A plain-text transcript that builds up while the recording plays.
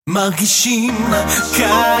מרגישים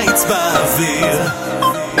קיץ באוויר,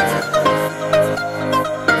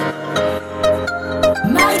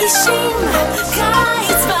 מרגישים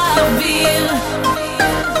קיץ באוויר,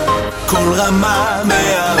 כל רמה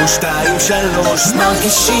 102, 3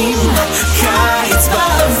 מרגישים קיץ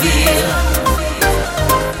באוויר,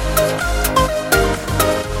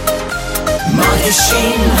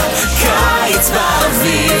 מרגישים קיץ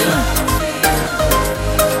באוויר.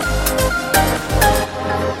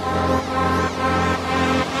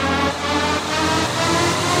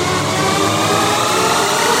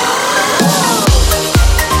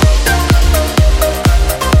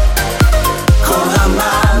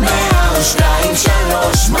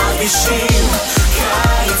 מרגישים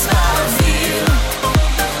קיץ באוויר,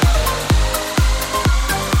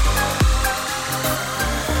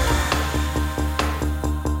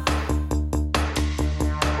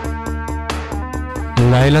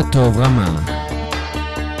 לילה טוב רמה,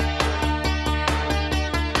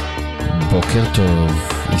 בוקר טוב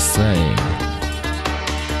ישראל.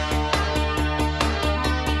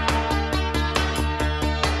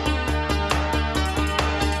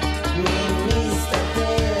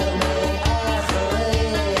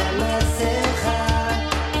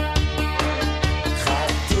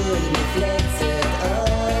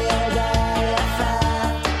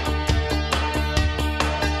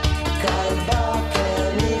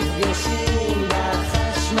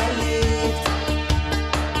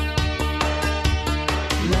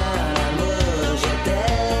 Mama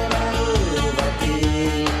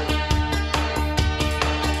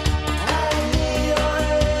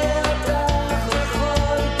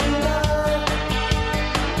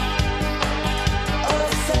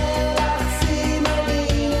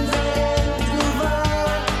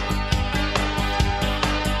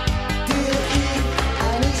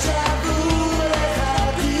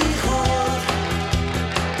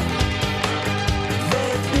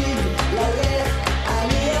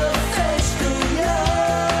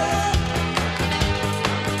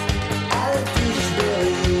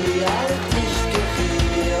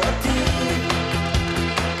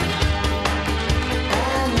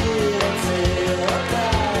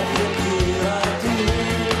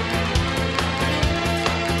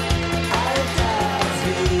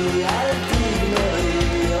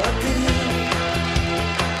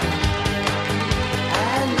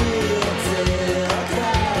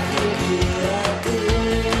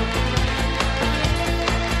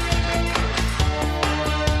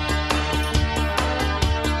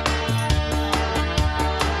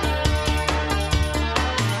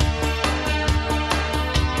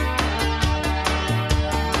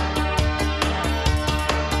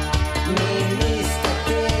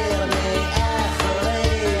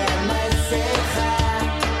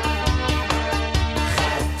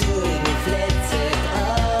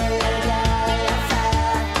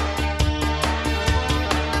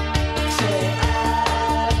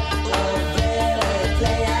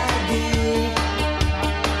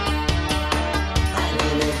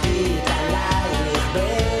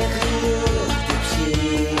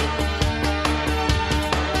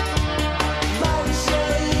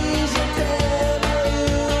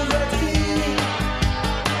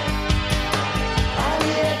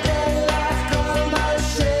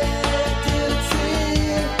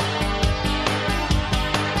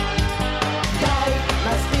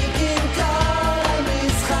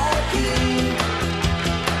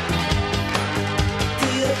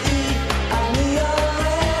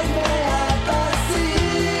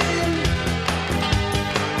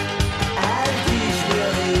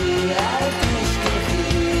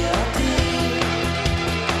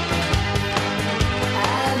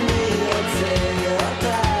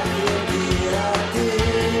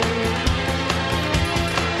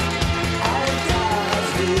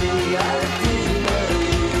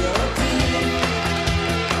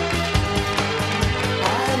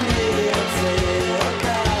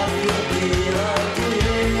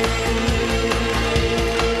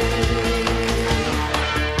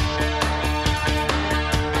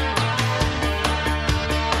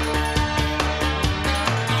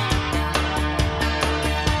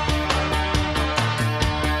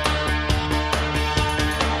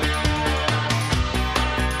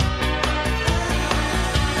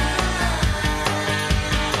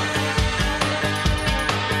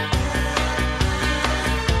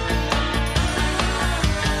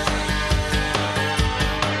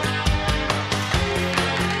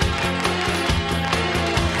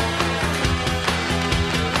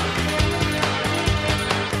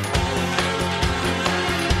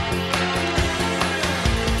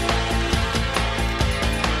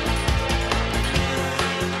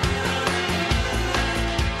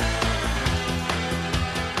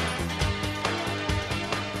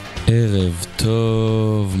ערב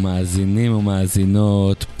טוב, מאזינים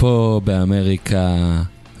ומאזינות פה באמריקה,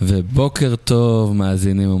 ובוקר טוב,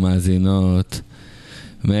 מאזינים ומאזינות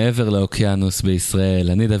מעבר לאוקיינוס בישראל.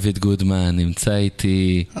 אני דוד גודמן, נמצא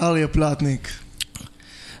איתי אריה פלטניק.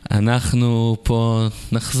 אנחנו פה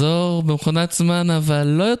נחזור במכונת זמן, אבל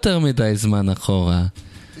לא יותר מדי זמן אחורה.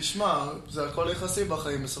 תשמע, זה הכל יחסי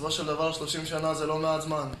בחיים, בסופו של דבר 30 שנה זה לא מעט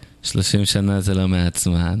זמן. 30 שנה זה לא מעט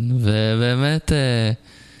זמן, ובאמת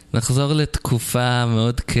נחזור לתקופה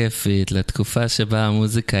מאוד כיפית, לתקופה שבה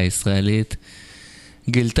המוזיקה הישראלית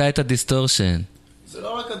גילתה את הדיסטורשן. זה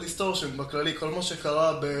לא רק הדיסטורשן, בכללי, כל מה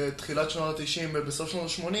שקרה בתחילת שנות ה-90 ובסוף שנות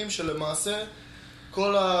ה-80, שלמעשה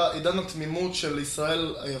כל העידן התמימות של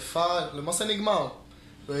ישראל היפה למעשה נגמר.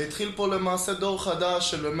 והתחיל פה למעשה דור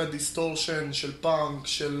חדש של באמת דיסטורשן, של פאנק,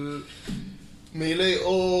 של מעילי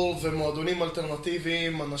אור ומועדונים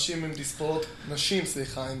אלטרנטיביים, נשים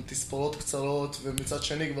עם תספורות קצרות, ומצד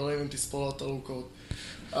שני גברים עם תספורות ארוכות.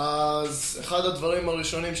 אז אחד הדברים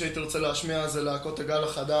הראשונים שהייתי רוצה להשמיע זה להקות הגל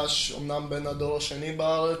החדש, אמנם בין הדור השני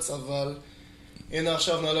בארץ, אבל הנה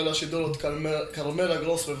עכשיו נעלה לשידור את כרמלה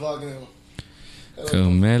גרוס ווגנר.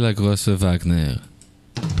 כרמלה גרוס ווגנר.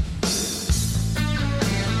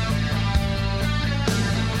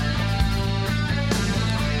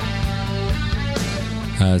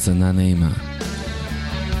 האזנה נעימה.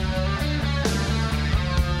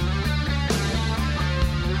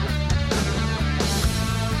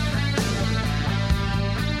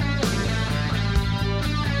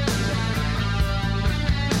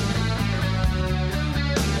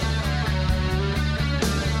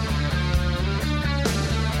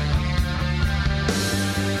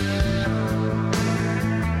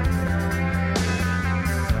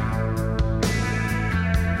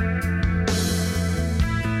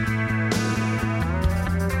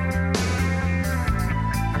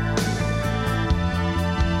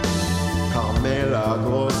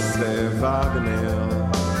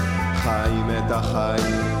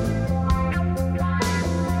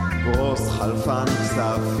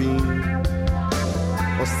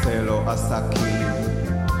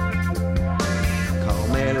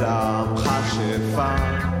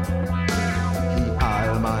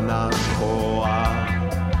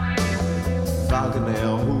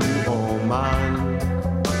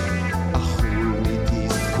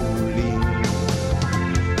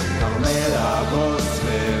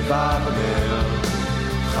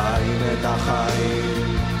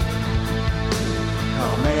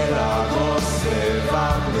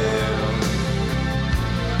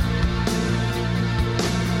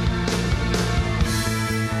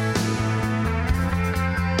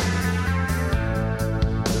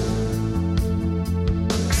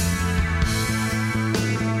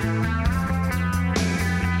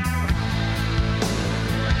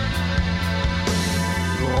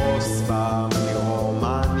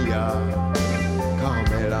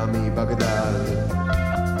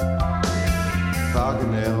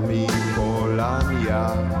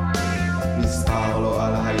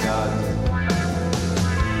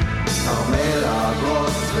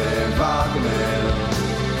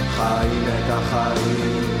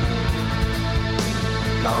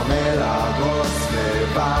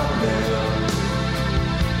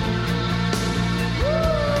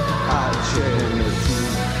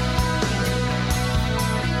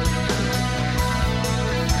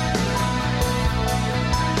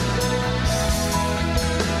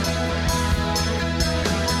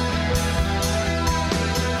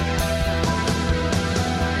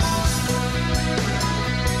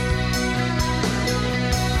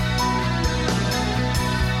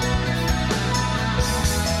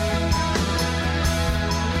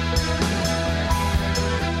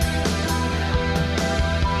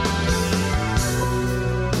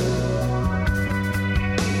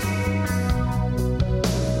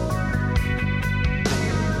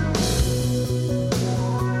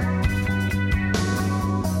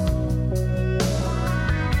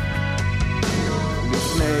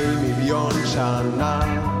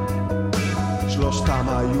 שלושתם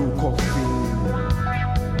היו קופים,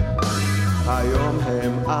 היום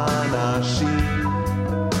הם אנשים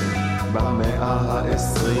במאה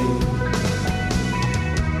ה-20.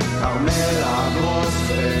 כרמלה גרוס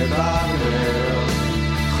ווגנר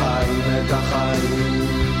חיים את החיים.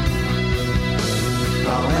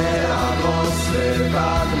 כרמלה גרוס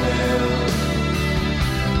ווגנר,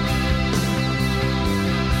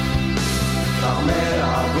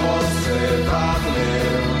 כרמלה גרוס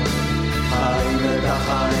ווגנר חיים את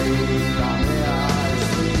החיים במאה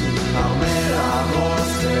ה-20. כרמלה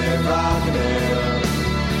גרוס ווגנר,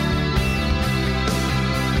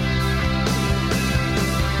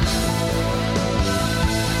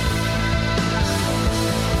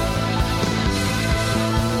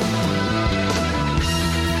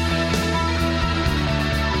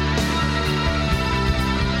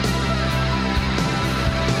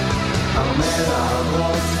 כרמלה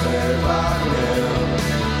גרוס ווגנר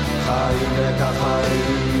חיים את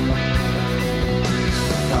החיים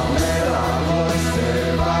כרמלה גרוס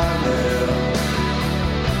ווגנר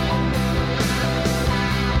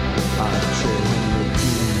עד שהם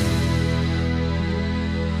מתים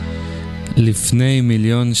לפני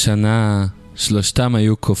 1,000,000 שנה שלושתם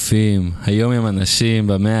היו קופים, היום הם אנשים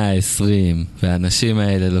במאה ה-20, והאנשים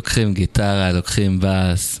האלה לוקחים גיטרה, לוקחים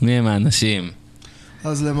בס. מי הם האנשים?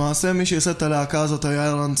 אז למעשה מי שעשה את הלהקה הזאת היה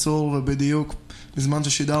ערן צור, ובדיוק בזמן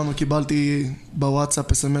ששידרנו קיבלתי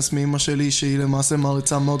בוואטסאפ SMS מאמא שלי שהיא למעשה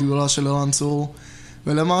מעריצה מאוד גדולה של ערן צור,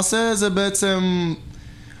 ולמעשה זה בעצם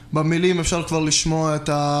במילים אפשר כבר לשמוע את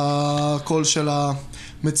הקול של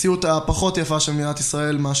המציאות הפחות יפה של מדינת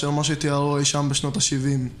ישראל מאשר מה שתיארו אי שם בשנות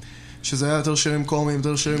ה-70, שזה היה יותר שירים קומיים,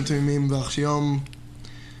 יותר שירים תמימים, והיום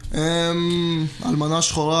אלמנה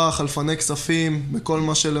שחורה, חלפני כספים, בכל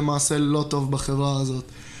מה שלמעשה לא טוב בחברה הזאת.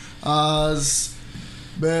 אז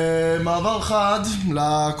במעבר חד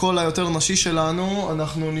לקול היותר נשי שלנו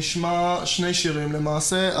אנחנו נשמע שני שירים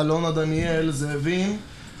למעשה, אלונה דניאל, זאבים,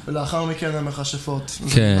 ולאחר מכן המכשפות.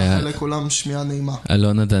 כן. אז נאחל לכולם שמיעה נעימה.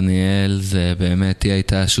 אלונה דניאל זה באמת, היא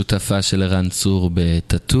הייתה שותפה של ערן צור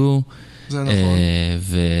בטאטו. זה נכון.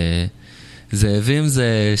 זאבים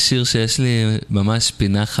זה שיר שיש לי ממש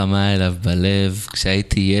פינה חמה אליו בלב.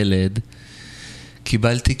 כשהייתי ילד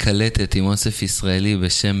קיבלתי קלטת עם אוסף ישראלי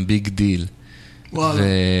בשם ביג דיל. וואלה,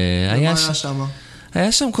 ומה היה שם?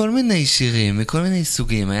 היה שם כל מיני שירים, מכל מיני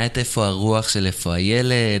סוגים. היה את איפה הרוח של איפה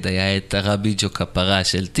הילד, היה את הרבי ג'ו כפרה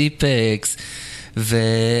של טיפקס,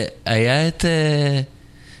 והיה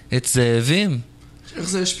את זאבים. איך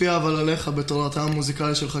זה השפיע אבל עליך בתור אתה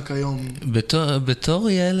המוזיקלי שלך כיום? בתור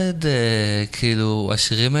ילד, כאילו,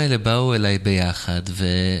 השירים האלה באו אליי ביחד,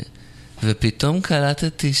 ופתאום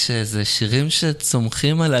קלטתי שזה שירים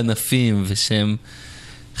שצומחים על ענפים, ושהם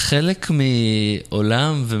חלק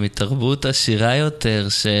מעולם ומתרבות עשירה יותר,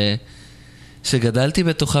 שגדלתי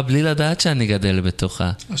בתוכה בלי לדעת שאני גדל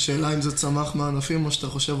בתוכה. השאלה אם זה צמח מענפים, או שאתה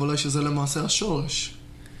חושב אולי שזה למעשה השורש?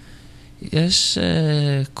 יש,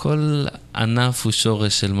 כל ענף הוא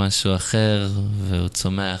שורש של משהו אחר, והוא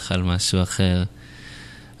צומח על משהו אחר.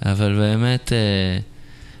 אבל באמת,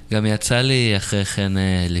 גם יצא לי אחרי כן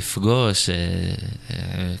לפגוש,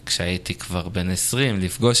 כשהייתי כבר בן 20,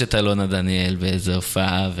 לפגוש את אלונה דניאל באיזו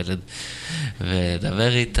הופעה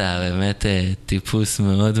ולדבר איתה. באמת טיפוס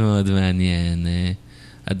מאוד מאוד מעניין.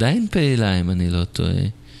 עדיין פעילה, אם אני לא טועה.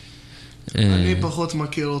 אני פחות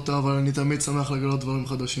מכיר אותה, אבל אני תמיד שמח לגלות דברים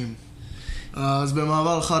חדשים. אז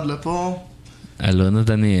במעבר חד לפה אלונה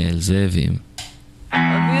דניאל, זאבים.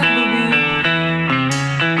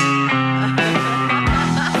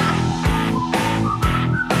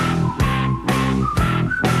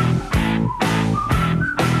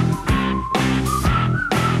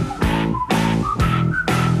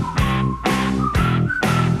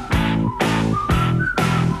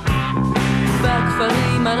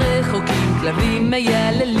 בכפרים הרחוקים כלבים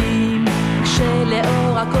מייללים,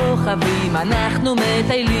 שלאור הכוכבים אנחנו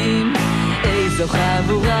מטיילים. איזו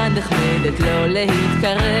חבורה נחמדת לא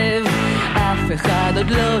להתקרב, אף אחד עוד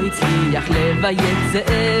לא הצליח לביית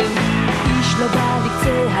זאב. איש לא בא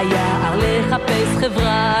לקצה היער לחפש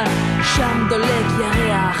חברה, שם דולק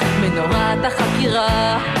ירח מנורת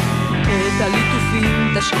החקירה. את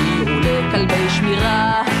הליטופים תשאירו לכלבי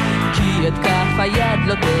שמירה, כי את כף היד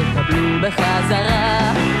לא תקבלו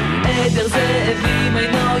בחזרה. עדר זאבים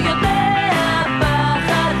אינו יודע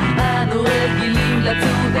פחד, אנו רגילים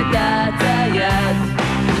לצוד את הצייד.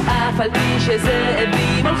 אף על פי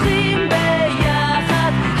שזאבים הולכים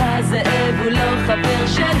ביחד, הזאב הוא לא חבר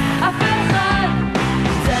של אף אחד.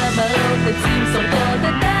 צמרות עצים שורטות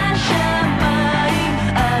את השמיים,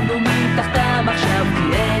 אנו מתחתם עכשיו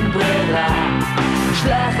כי אין ברירה.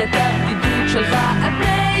 שלח את הבדידות שלך על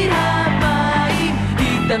פני המים,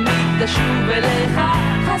 היא תמיד תשוב אליך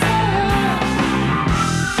חזרה.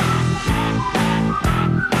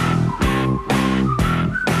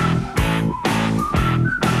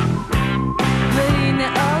 והנה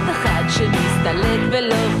עוד אחד שמסתלק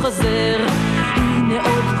ולא חוזר, הנה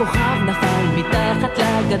עוד כוכב נפל מתחת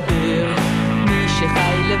לגדר. מי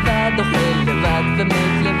שחי לבד אוכל לבד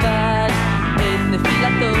ומת לבד, את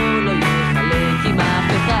נפילתו לא יחלק עם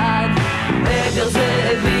אף אחד. עדר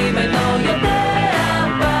זאבים אינו יודע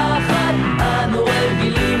פחד, אנו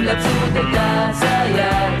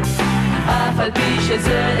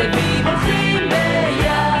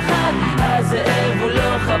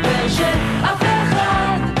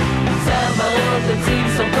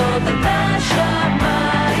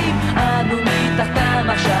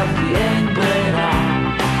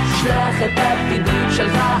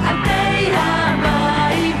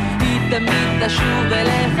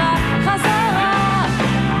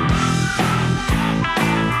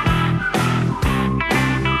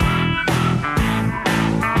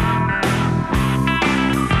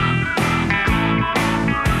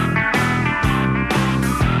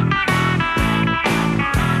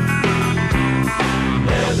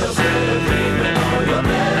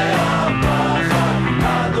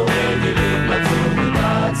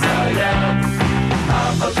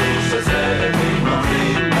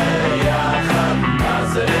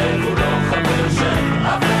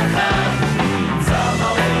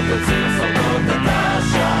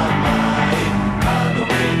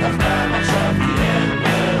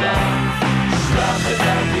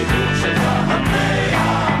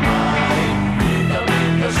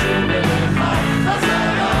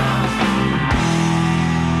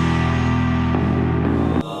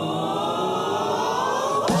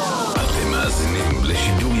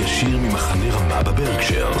ישיר ממחנה רמה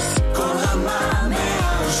בברקשיירס. כל רמה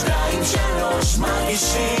 102.3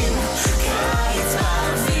 מרגישים קיץ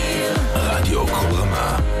באוויר. רדיו כל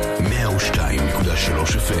רמה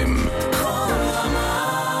 102.3 FM. כל רמה.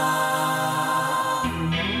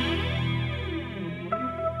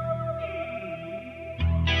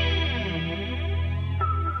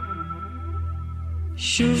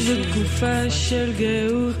 שוב זו תקופה של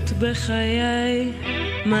גאות בחיי,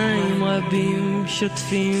 מים רבים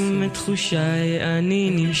שוטפים את תחושיי, אני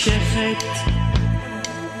נמשכת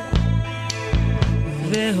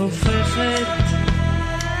והופכת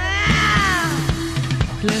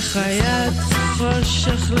לחיית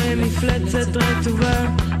חושך, למפלצת רטובה,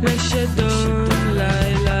 לשדון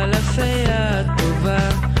לילה, לפייה טובה,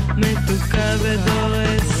 מתוקה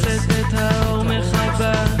ודורסת את האור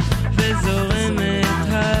מחבה וזורמת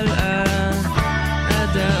הלאה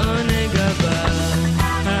עד העונג הבא.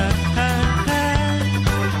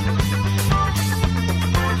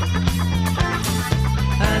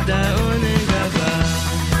 עד העונג הבא.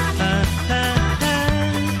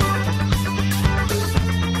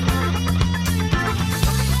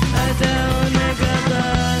 עד העונג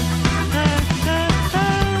הבא.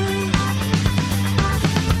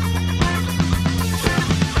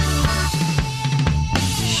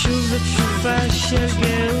 שוב התקופה של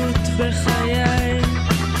גאות בחיי,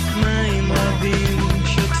 מים רבים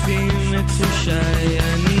שוטפים את תחושיי,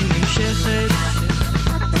 אני נמשכת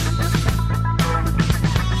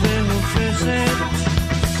והופכת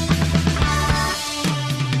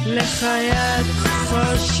לחיית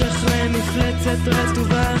חושך, למפלצת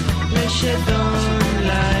רטובה, לשדון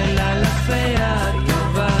לילה, לפייה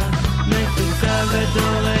טובה, מתוקה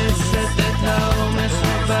ודורסת את האור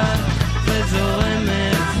מחבה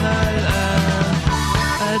וזורמת הלאה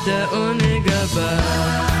עד העונג הבא.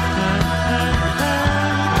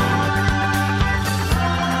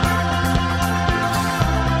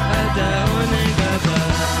 עד העונג הבא.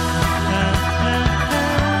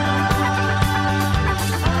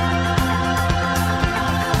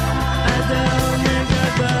 עד העונג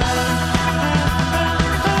הבא.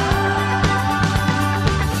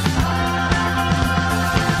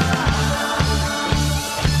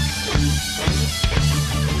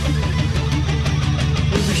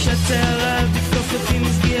 שערה תתקוף אותי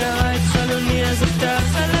מסגירה, את חלוני אז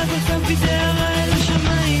אבטח עליו אותם בידרה אל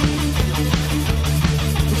השמיים,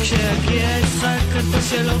 וכשהגיע יצחק כתו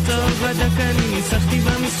של אורתאות בדק, אני ניסחתי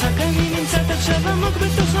במשחק, אני נמצאת עכשיו עמוק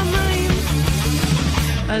בתוך המים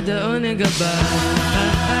עד העונג הבא.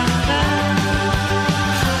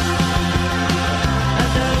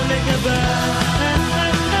 עד העונג הבא.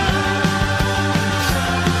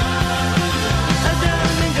 עד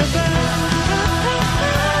העונג הבא.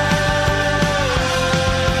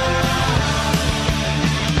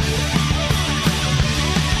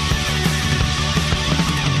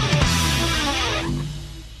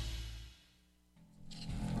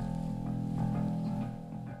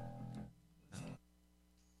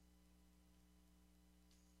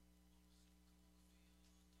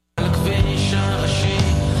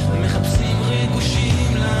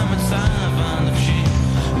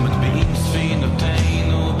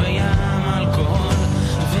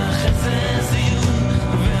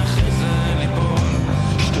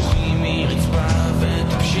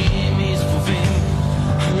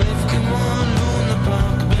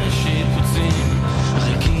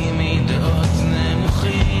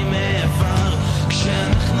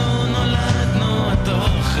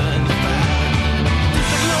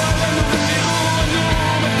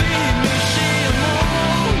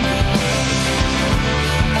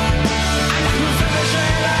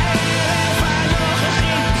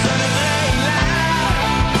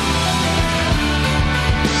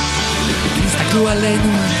 תסתכלו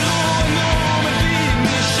עלינו,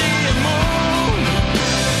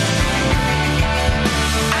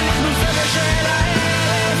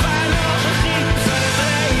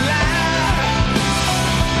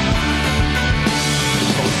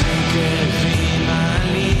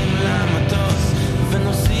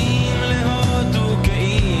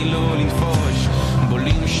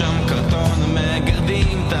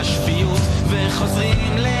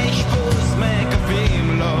 וחוזרים לאשפוז,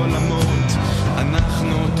 מקווים לא למות.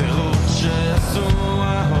 אנחנו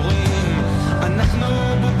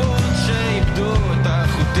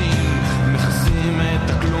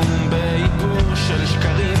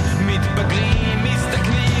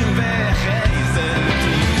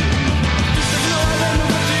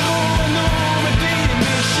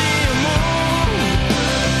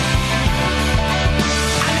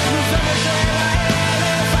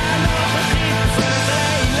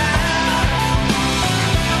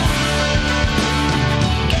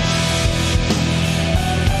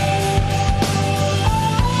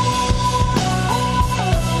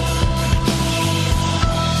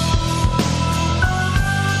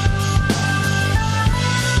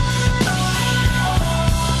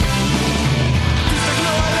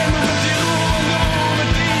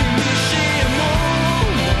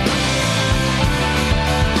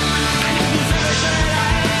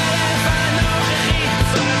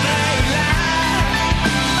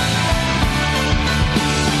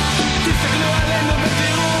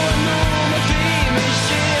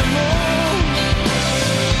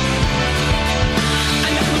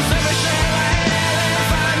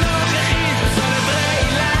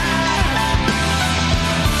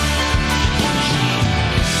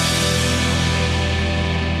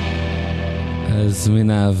אז מן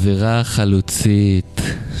האווירה החלוצית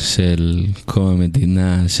של קום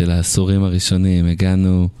המדינה, של העשורים הראשונים,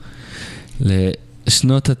 הגענו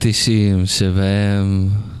לשנות ה-90, שבהם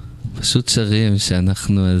פשוט שרים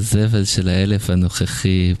שאנחנו הזבל של האלף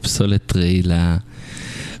הנוכחי, פסולת רעילה,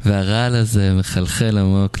 והרעל הזה מחלחל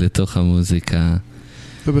עמוק לתוך המוזיקה.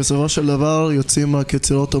 ובסופו של דבר יוצאים רק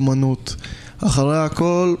יצירות אומנות. אחרי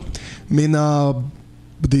הכל, מן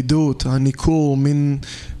הבדידות, הניכור,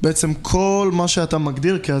 בעצם כל מה שאתה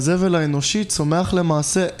מגדיר כהזבל האנושי צומח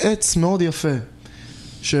למעשה עץ מאוד יפה.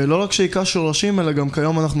 שלא רק שיקע שורשים, אלא גם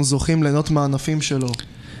כיום אנחנו זוכים ליהנות מהענפים שלו.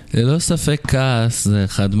 ללא ספק כעס זה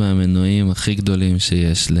אחד מהמנועים הכי גדולים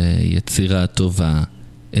שיש ליצירה טובה.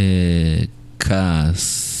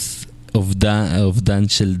 כעס, אובדן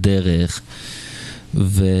של דרך,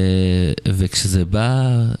 וכשזה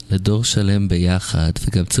בא לדור שלם ביחד,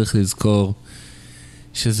 וגם צריך לזכור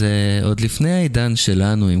שזה עוד לפני העידן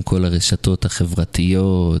שלנו עם כל הרשתות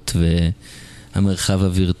החברתיות והמרחב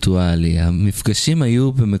הווירטואלי. המפגשים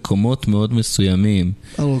היו במקומות מאוד מסוימים.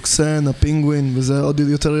 הרוקסן, הפינגווין, וזה עוד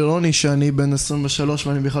יותר אירוני שאני בן 23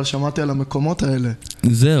 ואני בכלל שמעתי על המקומות האלה.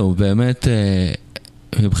 זהו, באמת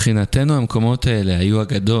מבחינתנו המקומות האלה היו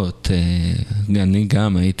אגדות. אני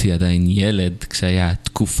גם הייתי עדיין ילד כשהיה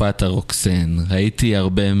תקופת הרוקסן. ראיתי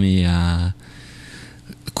הרבה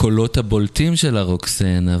קולות הבולטים של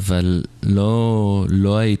הרוקסן, אבל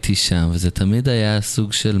לא הייתי שם, וזה תמיד היה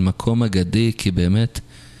סוג של מקום אגדי, כי באמת...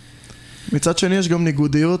 מצד שני יש גם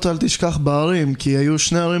ניגודיות, אל תשכח בערים, כי היו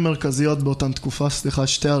שתי ערים מרכזיות באותן תקופה,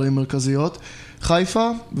 שתי ערים מרכזיות,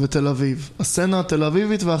 חיפה ותל אביב. הסצנה התל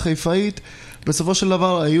אביבית והחיפאית בסופו של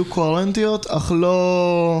דבר היו קוהרנטיות, אך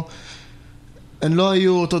הן לא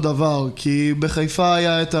היו אותו דבר, כי בחיפה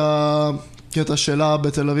היה את הקטע שלה,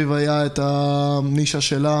 בתל אביב היה את הנישה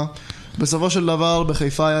שלה. בסופו של דבר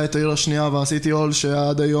בחיפה היה את העיר השנייה והסיטי הול,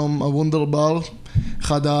 שעד היום הוונדר בר,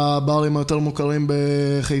 אחד הברים היותר מוכרים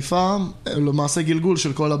בחיפה, למעשה גלגול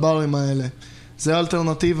של כל הברים האלה. זה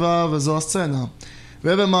האלטרנטיבה וזו הסצנה.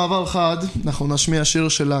 ובמעבר חד אנחנו נשמיע שיר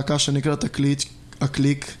של להקה שנקראת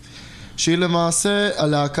הקליק, שהיא למעשה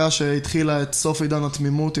הלהקה שהתחילה את סוף עידן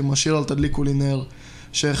התמימות עם השיר על תדליקו לי נר,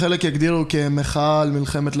 שחלק יגדירו כמחאה על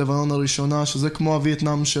מלחמת לבנון הראשונה, שזה כמו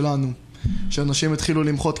הווייטנאם שלנו, שאנשים התחילו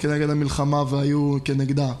למחות כנגד המלחמה והיו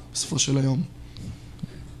כנגדה בסופו של היום.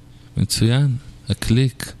 מצוין,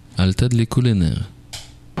 הקליק, אל תדליקו לי נר.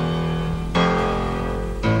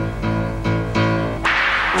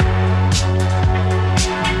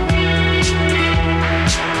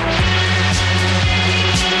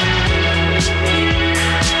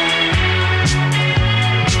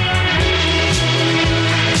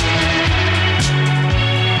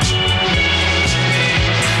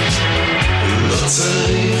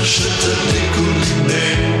 שתדליקו לי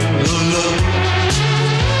נר, לא לא,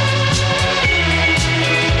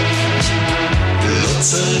 לא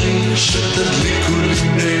צריך שתדליקו לי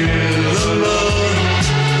נר, לא לא,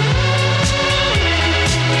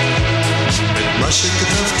 את מה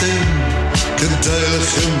שכתבתם כדאי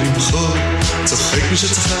לכם למחוק, צוחק מי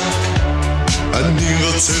שצחק, אני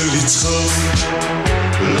רוצה לצחוק,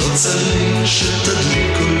 לא צריך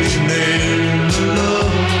שתדליקו לי נר, לא לא,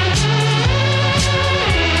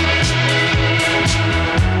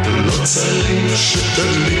 לא צריך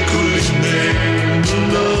שתדליקו לי נר,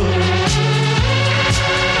 לא,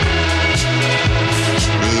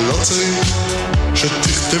 לא צריך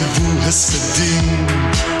שתכתבו הספדים,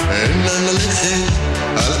 אין לאן ללכת,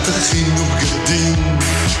 אל תכינו בגדים,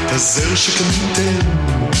 הזר שקניתם,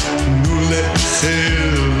 תנו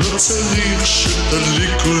לאחר, לא צריך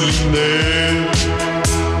שתדליקו לי נר.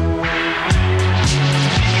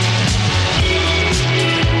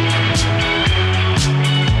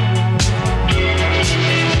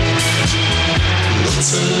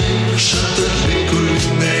 צריך שתדליקו לי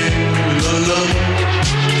נר, לא לא,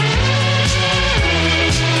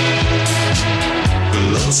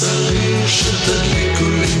 לא צריך שתדליקו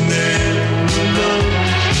לי נר, לא,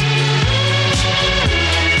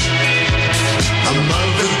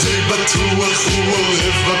 המוות די בטוח הוא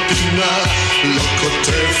אוהב בפינה, לא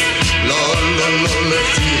כותב, לא לא לא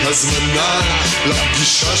לפי הזמנה,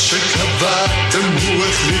 לפגישה שקבעתם הוא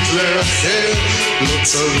החליט לאחר, לא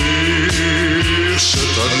צריך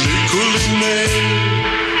שתדליקו לי נר,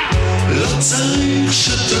 לא צריך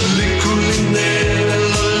שתדליקו לי נר,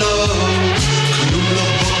 לא לא, כלום לא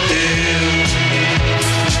בוער,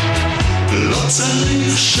 לא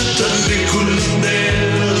צריך שתדליקו לי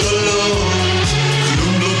נר, לא לא,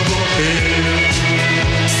 כלום לא בוער,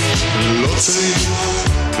 לא צריך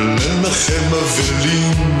לנחם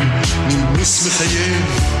אבלים, נימוס מחייב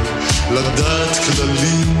לדעת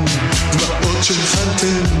כללים, דמעות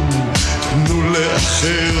שהכנתם, תנו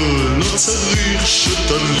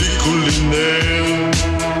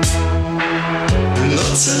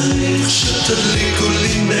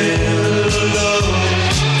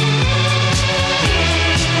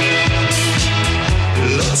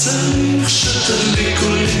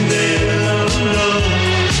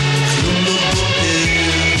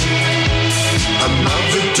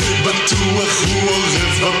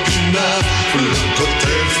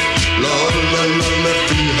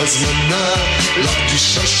הזמנה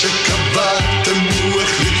לפגישה שקבעתם, הוא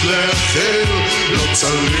החליט לאחר, לא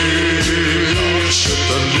צריך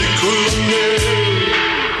שתדליקו לו נר.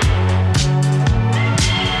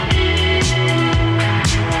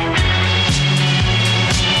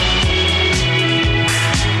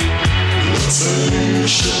 לא צריך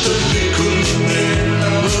שתדליקו לו נר,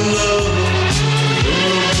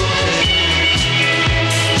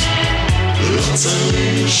 לא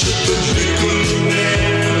צריך שתדליקו לו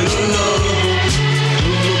נר,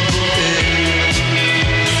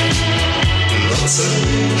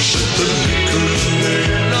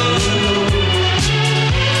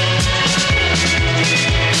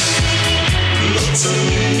 לא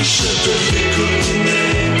צריך שתדליקו לו נר, לא צריך שתדליקו לו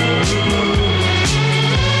נר,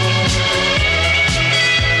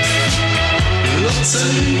 לא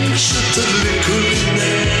צריך שתדליקו לו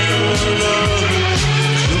נר,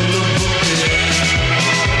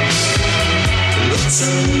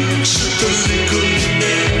 צריך שתדליקו לי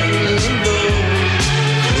נר,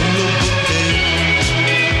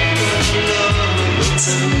 לא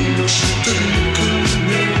צריך שתדליקו לי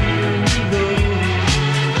נר,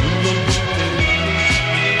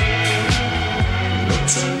 לא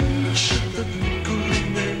צריך שתדליקו לי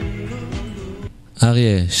נר.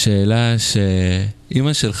 אריה, שאלה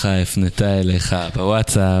שאמא שלך הפנתה אליך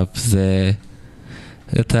בוואטסאפ, זה...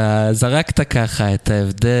 אתה זרקת ככה את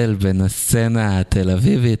ההבדל בין הסצנה התל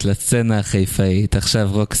אביבית לסצנה החיפאית. עכשיו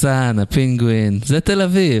רוקסן, הפינגווין, זה תל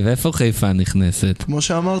אביב, איפה חיפה נכנסת? כמו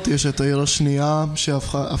שאמרתי, יש את העיר השנייה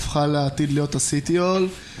שהפכה לעתיד להיות הסיטיול,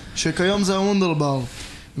 שכיום זה הוונדרבר.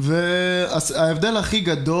 וההבדל הכי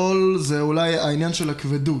גדול זה אולי העניין של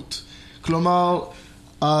הכבדות. כלומר,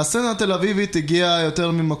 הסצנה התל אביבית הגיעה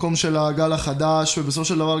יותר ממקום של הגל החדש, ובסופו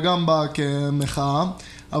של דבר גם באה כמחאה.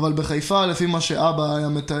 אבל בחיפה, לפי מה שאבא היה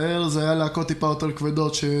מתאר, זה היה להקות טיפה יותר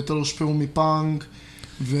כבדות שיותר הושפעו מפאנק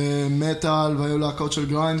ומטל, והיו להקות של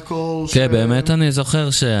גריינדקור. כן, באמת אני זוכר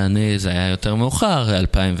זה היה יותר מאוחר,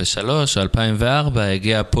 2003 או 2004,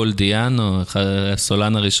 הגיע פול דיאנו,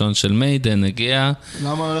 הסולן הראשון של מיידן, הגיע...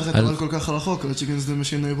 למה ללכת אבל כל כך רחוק? צ'יקנס דה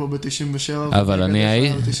משין היו פה ב-97, אבל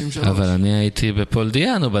אני הייתי בפול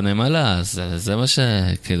דיאנו בנמלה, זה מה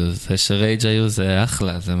כאילו, זה שרייג' היו זה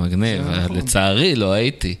אחלה, זה מגניב, לצערי לא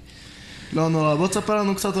הייתי. לא נורא, בוא תספר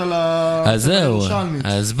לנו קצת על אז זהו,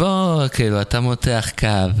 אז בוא, כאילו, אתה מותח קו,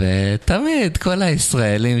 ותמיד כל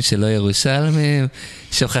הישראלים שלא ירושלמים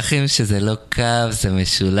שוכחים שזה לא קו, זה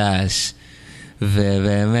משולש.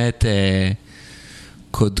 ובאמת,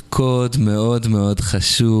 קוד מאוד מאוד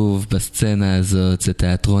חשוב בסצנה הזאת, זה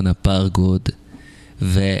תיאטרון הפרגוד,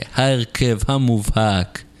 וההרכב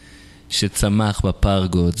המובהק שצמח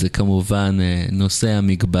בפרגוד, זה כמובן נושא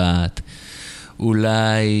המגבעת,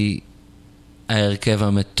 אולי... ההרכב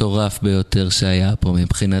המטורף ביותר שהיה פה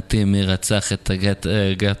מבחינתי, מי רצח את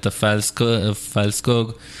גטה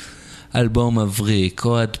פלסקוג, אלבום מבריק,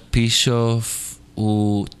 אוהד פישוף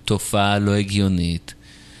הוא תופעה לא הגיונית,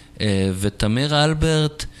 ותמיר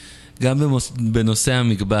אלברט גם בנושא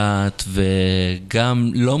המגבעת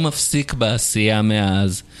וגם לא מפסיק בעשייה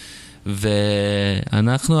מאז,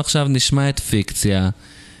 ואנחנו עכשיו נשמע את פיקציה,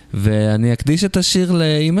 ואני אקדיש את השיר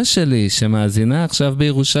לאמא שלי שמאזינה עכשיו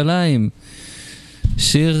בירושלים,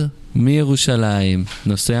 שיר מירושלים,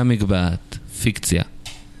 נושא המגבעת, פיקציה.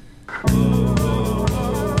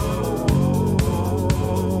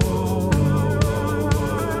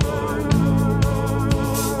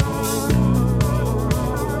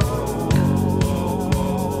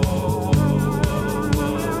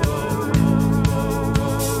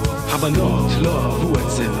 הבנות לא אהבו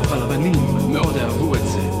את זה, אבל הבנים מאוד אהבו את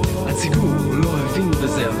זה. הציבור לא הבין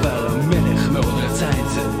בזה, אבל המלך מאוד רצה את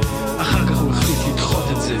זה. אחר כך הוא החליט לדחות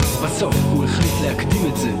את זה, בסוף הוא החליט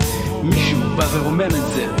להקדים את זה. מישהו בא ורומם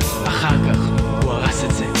את זה, אחר כך הוא הרס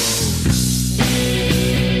את זה.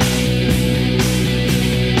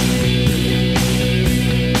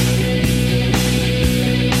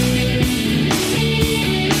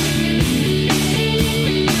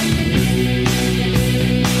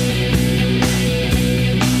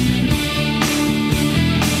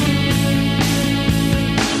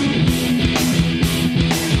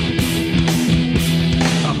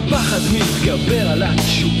 מתגבר על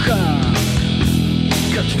התשוקה,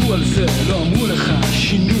 כתבו על זה, לא אמרו לך,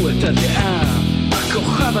 שינו את הדעה.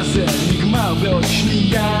 הכוכב הזה נגמר בעוד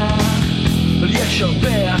שנייה, אבל יש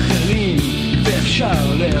הרבה אחרים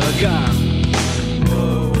ואפשר להירגע.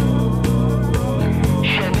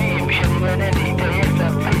 שנים אינני דייך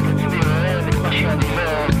להמציא את עצמי, אוהב את מה שאני לא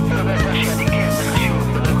אוהב מה שאני כן, זה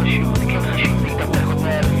חשוב, זה לא חשוב, זה כן חשוב, להתהפך עוד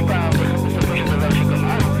 100,000 פעם, בסופו של דבר שגם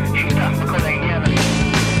אז שותף בכל העניין הזה.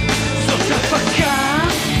 זאת הפקה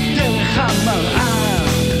דרך המראה,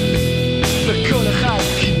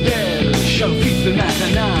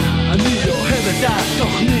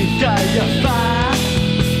 התוכנית היפה,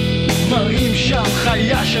 מראים שם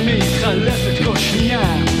חיה שמתחלפת כל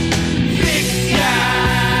שנייה. פיקציה,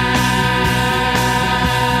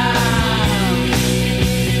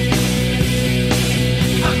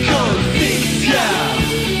 הכל פיקציה,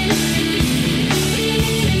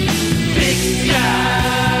 פיקציה.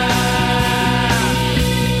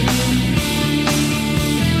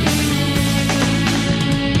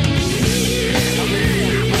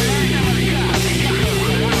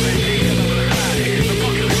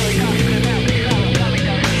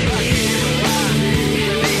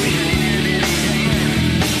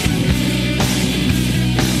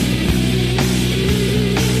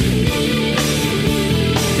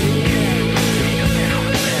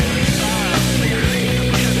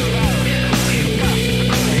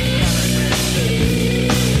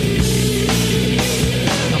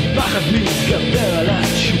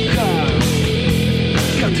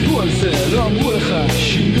 לא אמרו לך,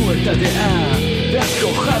 שינו את הדעה,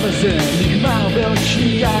 והכוכב הזה נגמר בעוד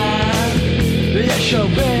שנייה, ויש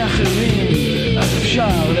הרבה אחרים, אז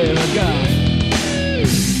אפשר להירגע.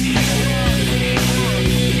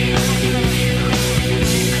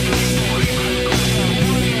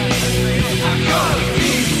 הכל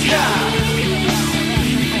פיקציה,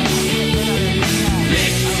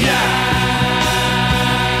 פיקציה.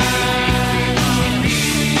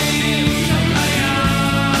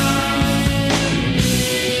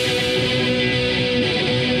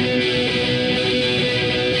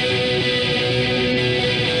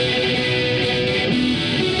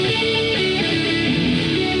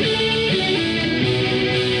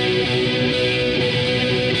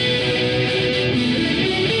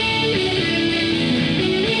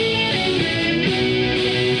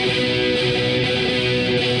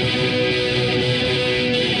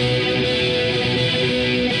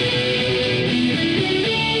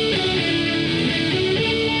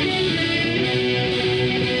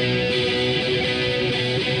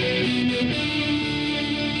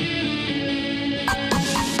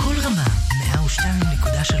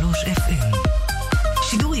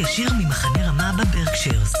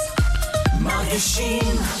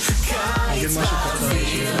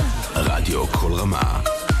 רדיו כל רמה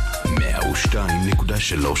 102.3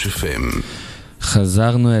 FM.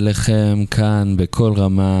 חזרנו אליכם כאן בכל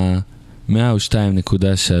רמה 102.3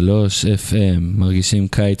 FM. מרגישים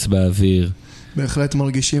קיץ באוויר. בהחלט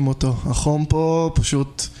מרגישים אותו. החום פה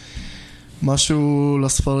פשוט משהו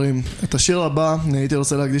לספרים. את השיר הבא אני הייתי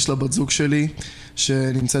רוצה להקדיש לבת זוג שלי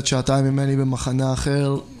שנמצאת שעתיים ממני במחנה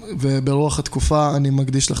אחר, וברוח התקופה אני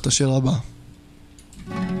מקדיש לך את השיר הבא.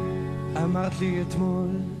 אמרת לי אתמול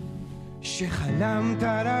שחלמת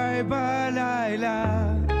עליי בלילה,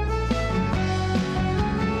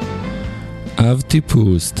 אב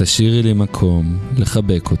טיפוס, תשאירי לי מקום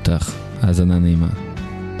לחבק אותך. האזנה נעימה.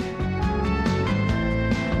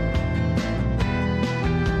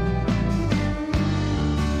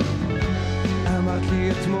 אמרת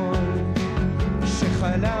לי אתמול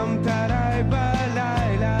שחלמת עליי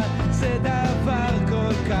בלילה, זה דבר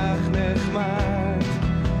כל כך נחמד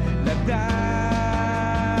לדעת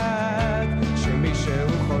שמישהו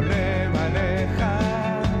חולם עליך,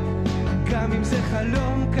 גם אם זה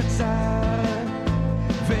חלום קצר,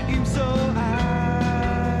 ואם זו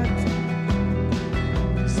את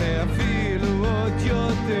זה אפילו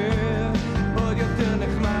עוד יותר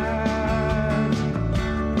נחמד.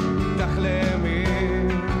 תחלמי,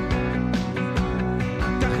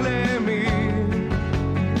 תחלמי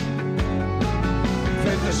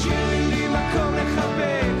ותשאירי לי מקום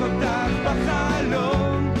לחבק אותך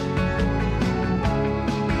בחלום,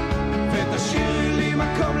 ותשאירי לי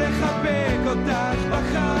מקום לחבק אותך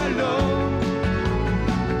בחלום,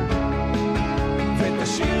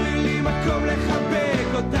 ותשאירי לי מקום לחבק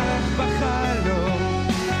אותך בחלום.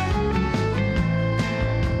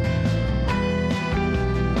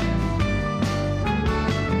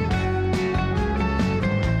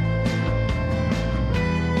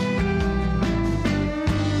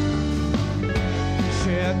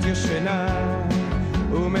 כשאת ישנה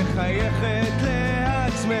ומחייכת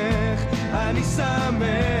לעצמך, אני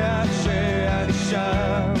שמח שאני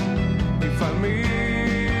שם,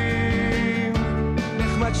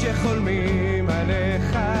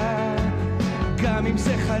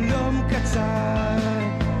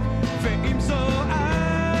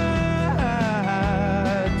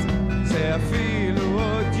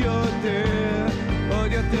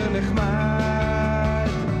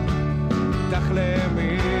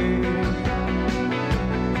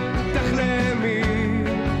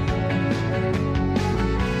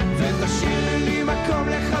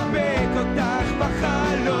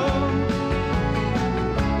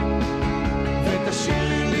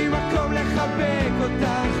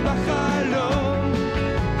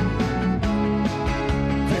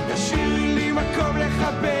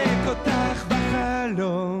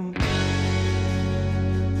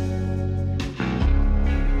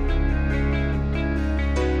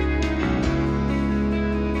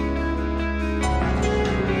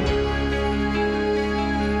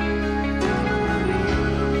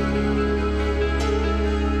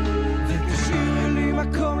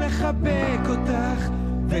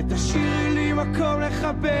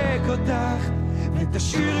 אותך,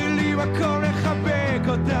 ותשאירי לי מקום לחבק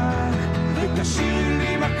אותך, ותשאירי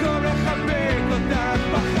לי מקום לחבק אותך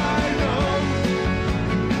בחלום,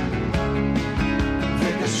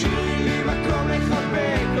 ותשאירי לי מקום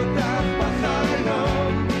לחבק אותך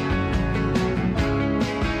בחלום,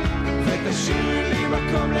 ותשאירי לי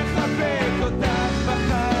מקום לחבק אותך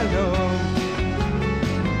בחלום.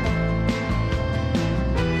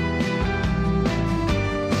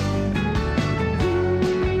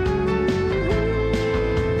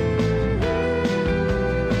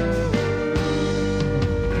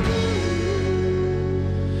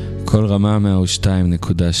 כל רמה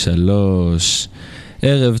 102.3.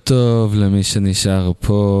 ערב טוב למי שנשאר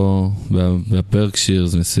פה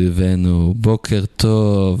בברקשירס מסביבנו. בוקר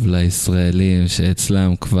טוב לישראלים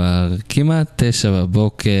שאצלם כבר כמעט 9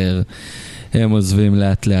 בבוקר. הם עוזבים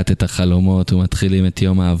לאט לאט את החלומות ומתחילים את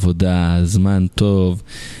יום העבודה. זמן טוב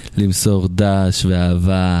למסור דש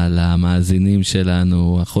ואהבה למאזינים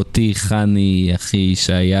שלנו. אחותי חני, אחי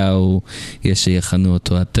ישעיהו, יש שיחנו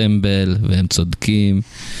אותו הטמבל, והם צודקים.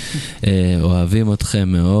 אוהבים אתכם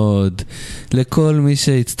מאוד. לכל מי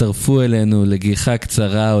שהצטרפו אלינו לגיחה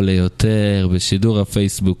קצרה או ליותר בשידור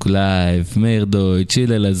הפייסבוק לייב, מאיר דויטש,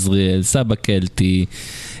 הלל עזריאל, סבא קלטי,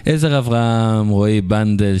 עזר אברהם, רועי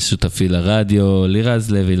בנדל, שותפי לרדיו,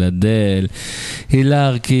 לירז לוי לדל, הילה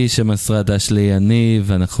ארקי שמסרה דש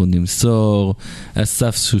ליניב, אנחנו נמסור,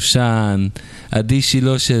 אסף שושן, עדי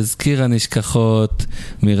שילה שהזכירה נשכחות,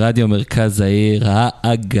 מרדיו מרכז העיר,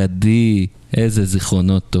 האגדי, איזה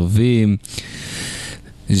זיכרונות טובים,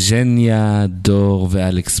 ז'ניה, דור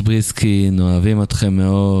ואלכס בריסקין, אוהבים אתכם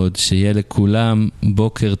מאוד, שיהיה לכולם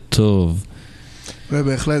בוקר טוב.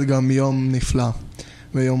 ובהחלט גם יום נפלא.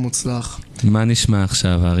 ויום מוצלח. מה נשמע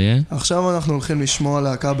עכשיו, אריה? עכשיו אנחנו הולכים לשמוע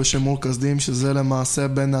להקה בשם אור-כשדים, שזה למעשה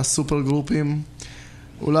בין הסופר גרופים,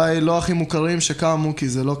 אולי לא הכי מוכרים שקמו, כי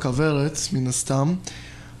זה לא כברת, מן הסתם,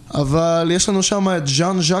 אבל יש לנו שם את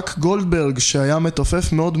ז'אן ז'אק גולדברג, שהיה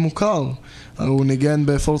מתופף מאוד מוכר. הוא ניגן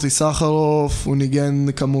בפורטי סחרוף, הוא ניגן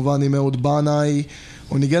כמובן עם אהוד בנאי,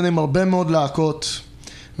 הוא ניגן עם הרבה מאוד להקות,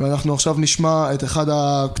 ואנחנו עכשיו נשמע את אחד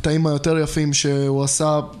הקטעים היותר יפים שהוא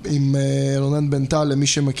עשה עם רונן בן טל, למי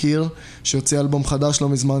שמכיר, שיוצא אלבום חדש לא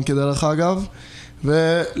מזמן כדרך אגב.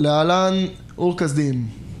 ולהלן אור-כשדים,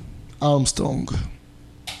 ארמסטרונג.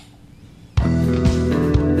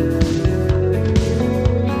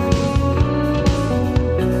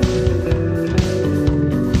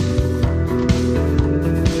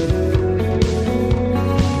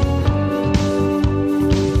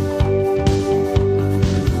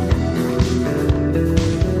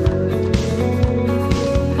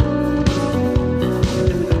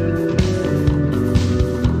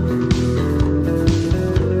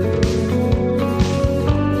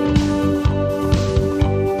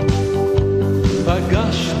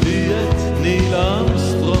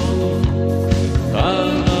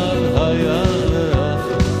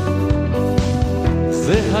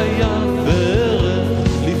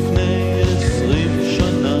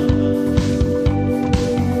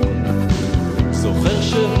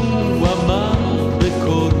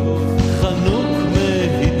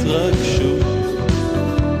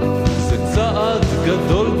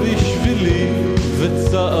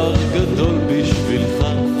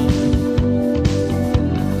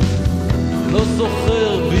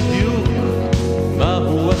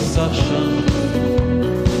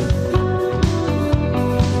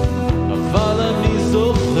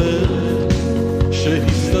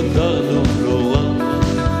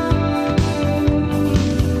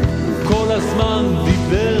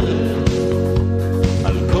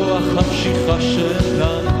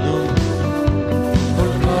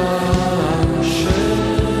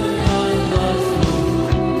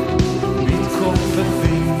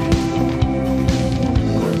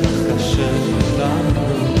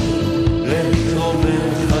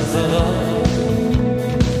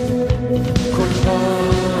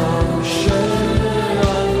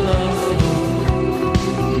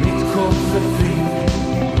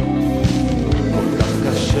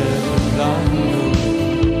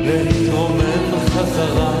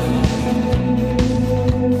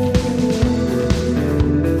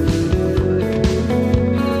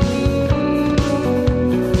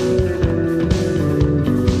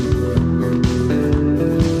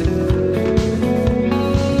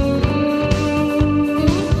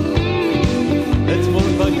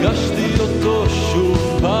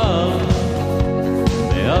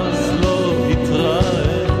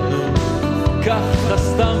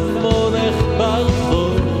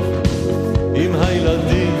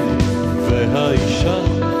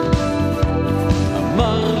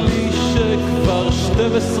 אמר לי שכבר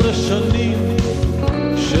 12 שנים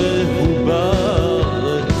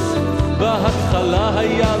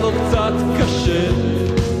עבד קשה,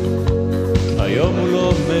 היום הוא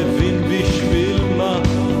לא מבין בשביל מה.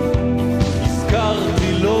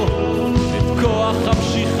 הזכרתי לו את כוח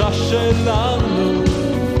המשיכה שלנו,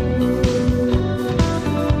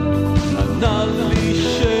 ענה לי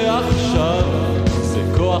שעכשיו זה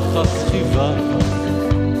כוח הסחיבה,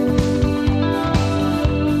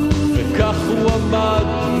 וכך הוא עמד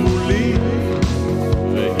מולי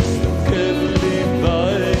והסתכל לי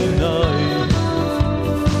בעיניים.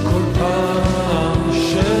 כל פעם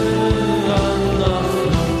שאנחנו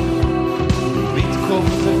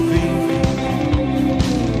מתכופפים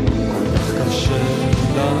כל כך קשה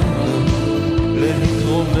לנו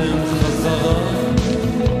להתרומם חזרה.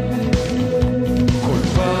 כל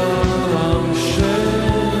פעם שאנחנו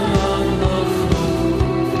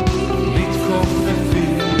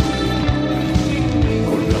מתכופפים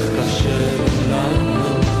כל כך קשה לנו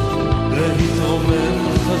להתרומם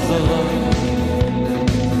חזרה.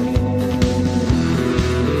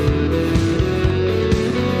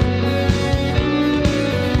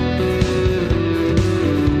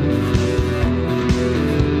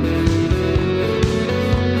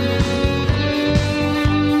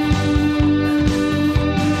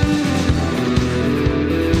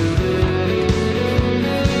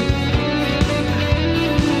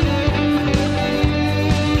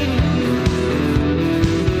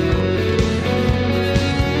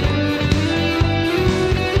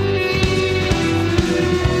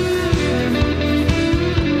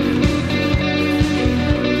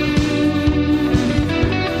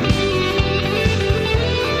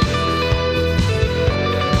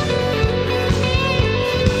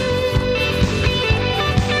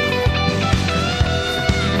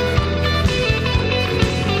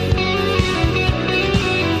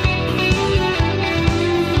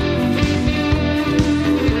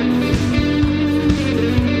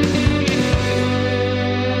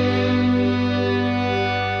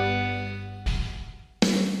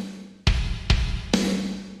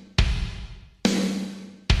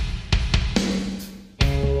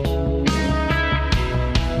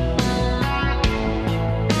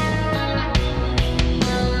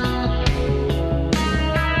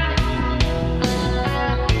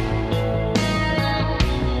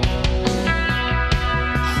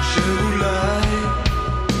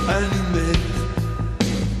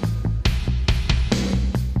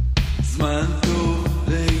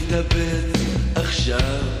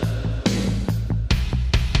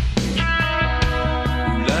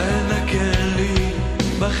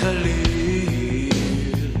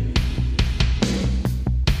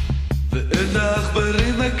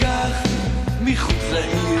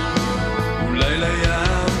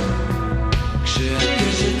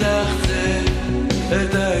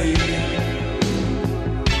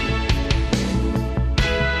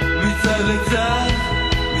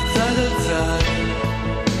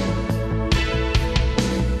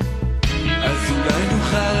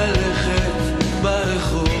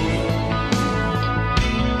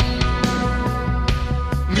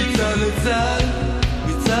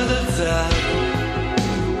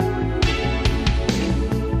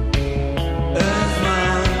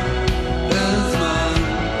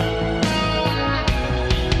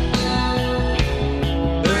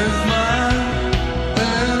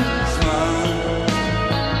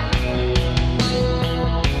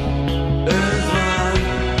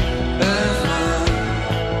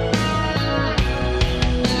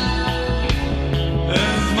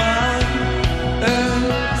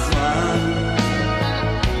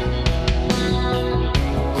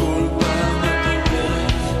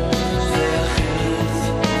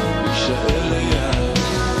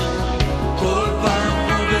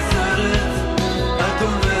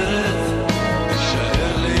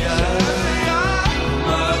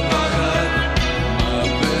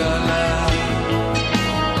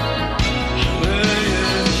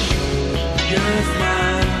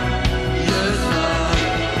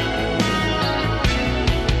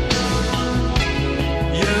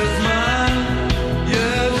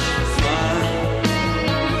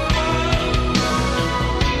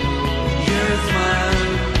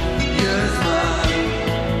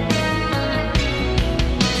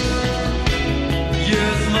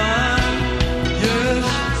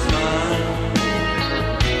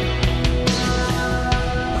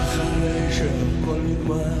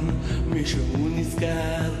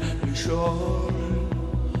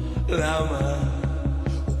 למה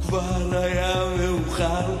הוא כבר היה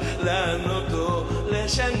מאוחר לענותו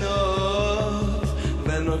לשנות,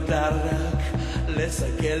 ונותר רק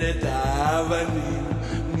לסכל את האבנים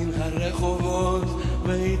מן הרחובות,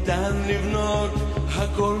 ואיתן לבנות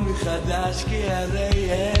הכל מחדש, כי הרי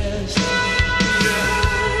יש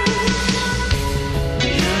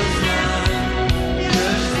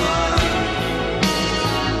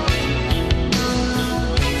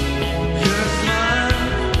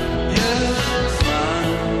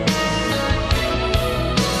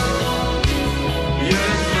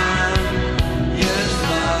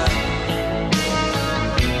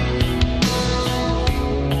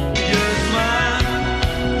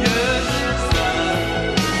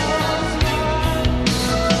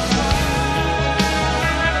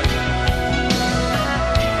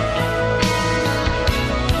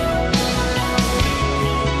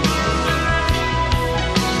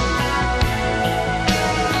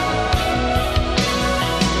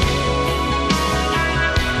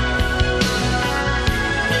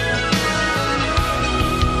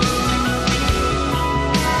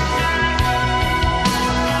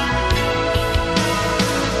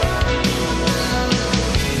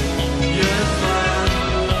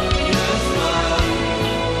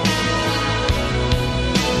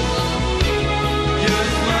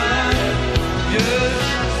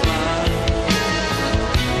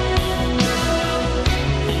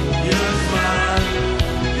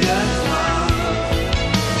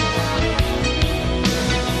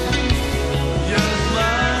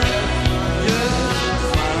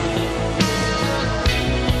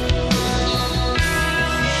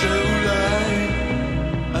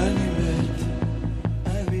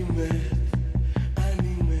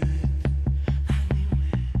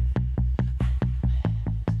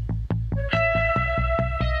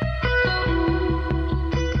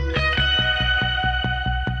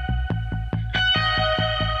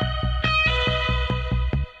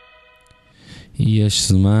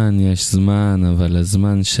יש זמן, אבל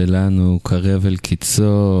הזמן שלנו קרב אל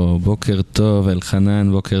קיצו. בוקר טוב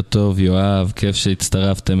אלחנן, בוקר טוב יואב, כיף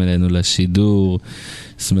שהצטרפתם אלינו לשידור,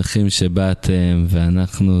 שמחים שבאתם,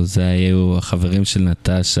 ואנחנו, זה היו החברים של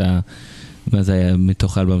נטשה. מה זה היה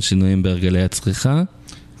מתוך אלבום שינויים בהרגלי הצריכה?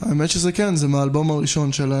 האמת שזה כן, זה מהאלבום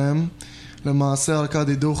הראשון שלהם. למעשה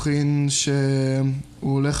ארקדי דוכין,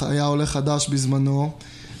 שהוא היה עולה חדש בזמנו.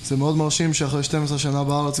 זה מאוד מרשים שאחרי 12 שנה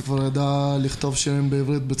בארץ הוא כבר ידע לכתוב שירים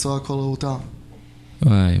בעברית בצורה כל רעותה.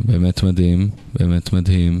 וואי, באמת מדהים, באמת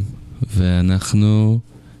מדהים. ואנחנו,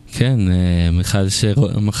 כן,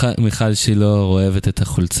 מיכל שילור אוהבת את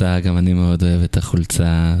החולצה, גם אני מאוד אוהב את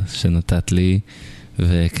החולצה שנתת לי,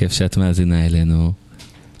 וכיף שאת מאזינה אלינו.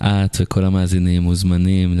 את וכל המאזינים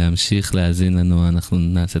מוזמנים להמשיך להאזין לנו, אנחנו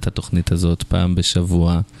נעשה את התוכנית הזאת פעם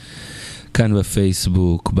בשבוע. כאן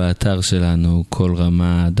בפייסבוק, באתר שלנו, כל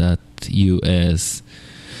רמה.us,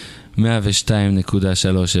 102.3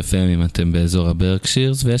 FM אם אתם באזור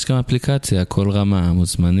הברקשירס, ויש גם אפליקציה, כל רמה,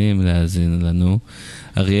 מוזמנים להאזין לנו.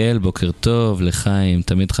 אריאל, בוקר טוב, לחיים,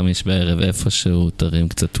 תמיד 5 בערב איפשהו, תרים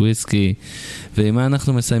קצת וויסקי, ועם מה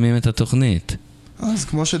אנחנו מסיימים את התוכנית? אז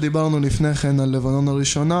כמו שדיברנו לפני כן על לבנון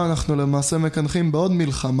הראשונה, אנחנו למעשה מקנחים בעוד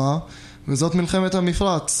מלחמה, וזאת מלחמת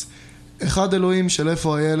המפרץ. אחד אלוהים של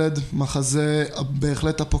איפה הילד, מחזה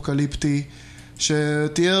בהחלט אפוקליפטי,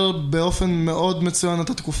 שתיאר באופן מאוד מצוין את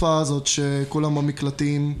התקופה הזאת, שכולם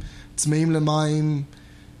במקלטים, צמאים למים,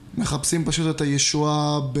 מחפשים פשוט את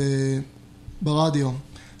הישועה ברדיו.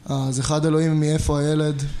 אז אחד אלוהים מאיפה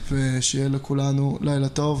הילד, ושיהיה לכולנו לילה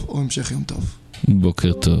טוב או המשך יום טוב.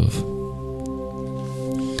 בוקר טוב.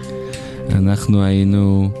 אנחנו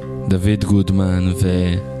היינו דוד גודמן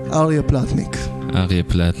אריה פלטניק. אריה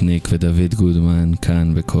פלטניק ודוד גודמן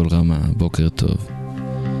כאן בכל רמה. בוקר טוב.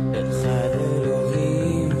 אחד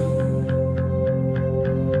אלוהים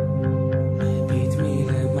מביט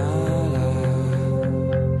מלמעלה,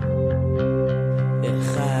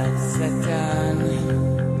 אחד שטן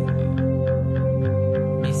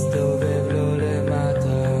מסתובב לו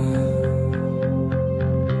למטה,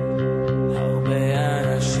 הרבה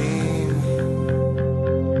אנשים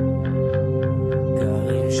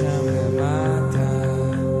גרים שם למטה,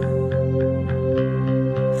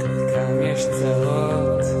 חלקם יש צרות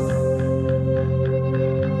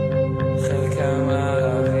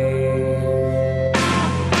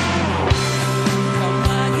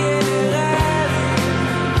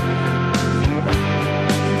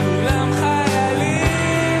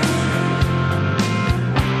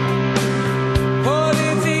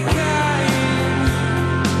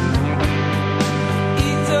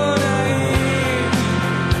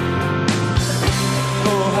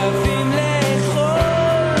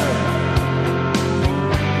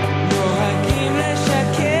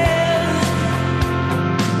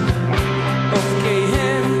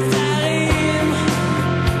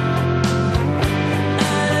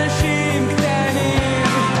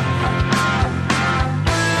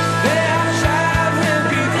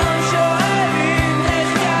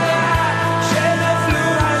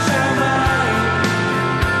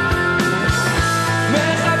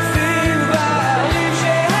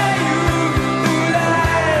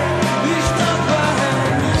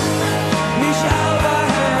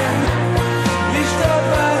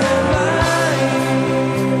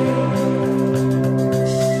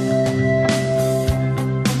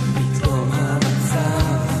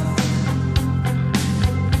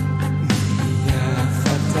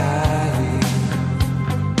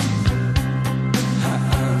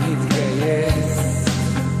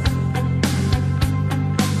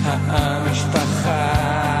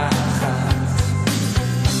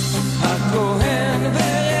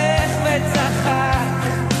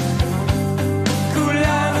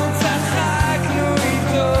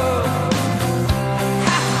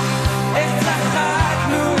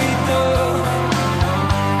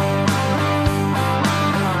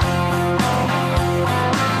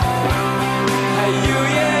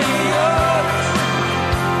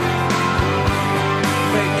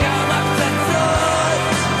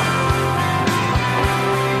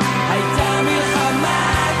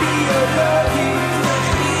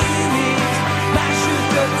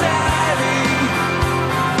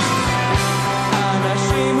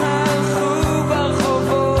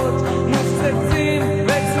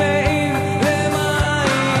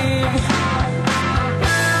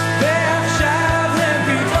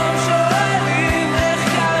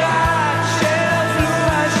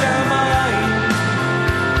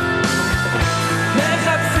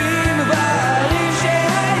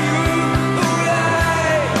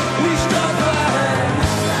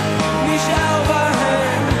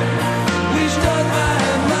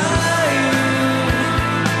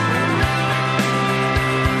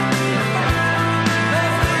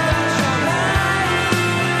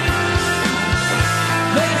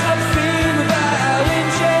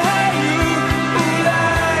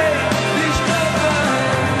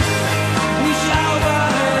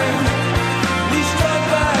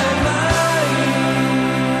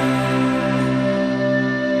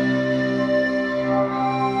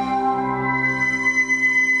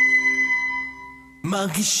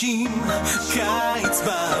מרגישים קיץ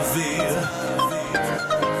באוויר.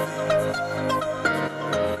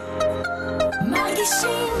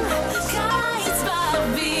 מרגישים קיץ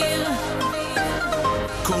באוויר.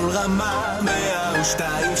 כל רמה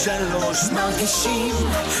 102-3 מרגישים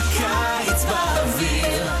קיץ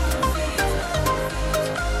באוויר.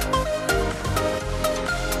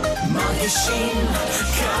 מרגישים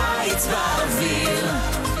קיץ באוויר.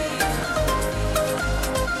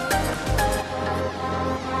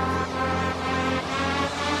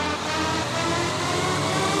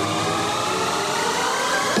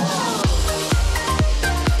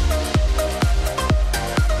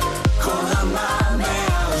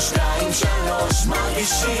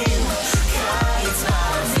 מרגישים קיץ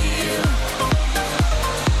באוויר.